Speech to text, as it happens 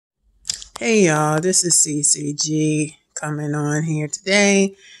Hey y'all, this is CCG coming on here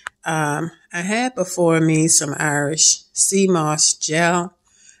today. I had before me some Irish sea moss gel.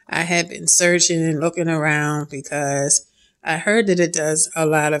 I had been searching and looking around because I heard that it does a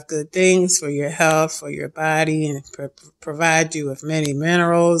lot of good things for your health, for your body, and provide you with many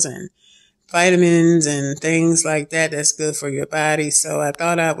minerals and vitamins and things like that that's good for your body. So I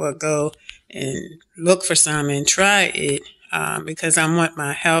thought I would go and look for some and try it because I want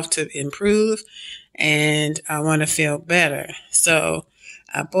my health to improve and I want to feel better. So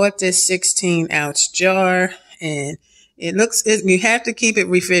I bought this 16-ounce jar, and you have to keep it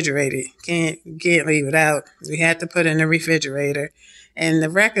refrigerated. Can't leave it out. You have to put it in the refrigerator. And the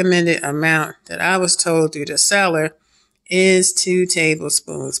recommended amount that I was told through the seller is 2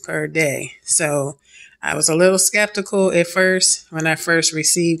 tablespoons per day. So I was a little skeptical at first. When I first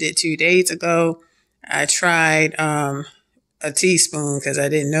received it 2 days ago, I tried a teaspoon because I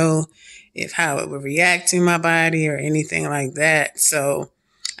didn't know how it would react to my body or anything like that. So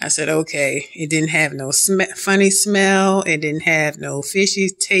I said, okay, it didn't have no funny smell. It didn't have no fishy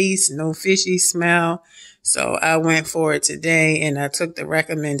taste, no fishy smell. So I went for it today and I took the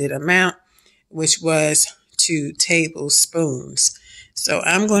recommended amount, which was 2 tablespoons. So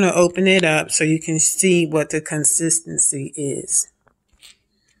I'm going to open it up so you can see what the consistency is.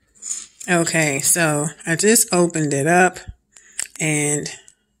 Okay, so I just opened it up and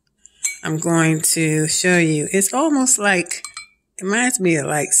I'm going to show you. It's almost like, it reminds me of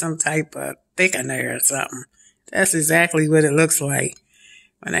like some type of thickener or something. That's exactly what it looks like.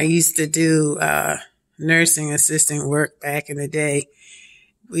 When I used to do nursing assistant work back in the day,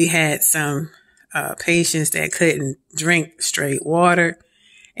 we had some patients that couldn't drink straight water,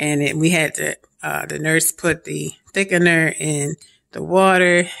 and we had to, the nurse put the thickener in the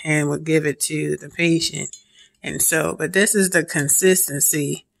water and would give it to the patient. And so, but this is the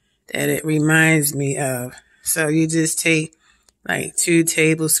consistency that it reminds me of. So you just take like 2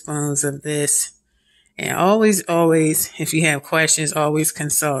 tablespoons of this, and always, if you have questions, always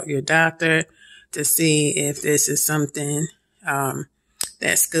consult your doctor to see if this is something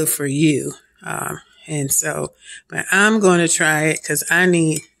that's good for you. And so, but I'm going to try it because I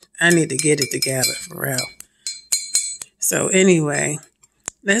need to get it together for real. So anyway,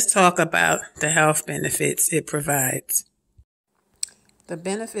 let's talk about the health benefits it provides. The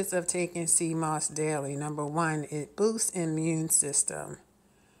benefits of taking sea moss daily. Number 1, it boosts immune system.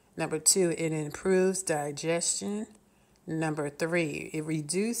 Number 2, it improves digestion. Number 3, it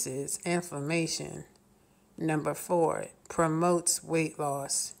reduces inflammation. Number 4, it promotes weight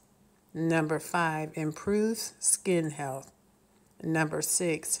loss. Number 5, improves skin health. Number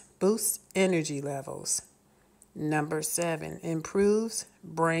 6, boosts energy levels. Number 7, improves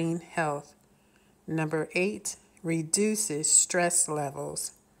brain health. Number 8, reduces stress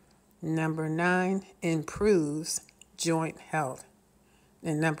levels. Number 9, improves joint health.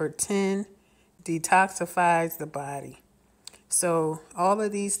 And number 10, detoxifies the body. So all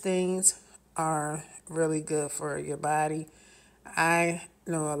of these things are really good for your body. I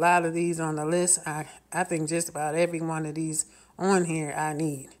know a lot of these on the list. I think just about every one of these on here I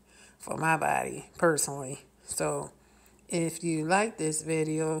need for my body personally. So if you like this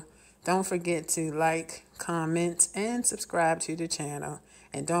video, don't forget to like, comment, and subscribe to the channel.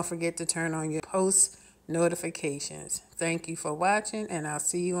 And don't forget to turn on your post notifications. Thank you for watching, and I'll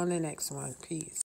see you on the next one. Peace.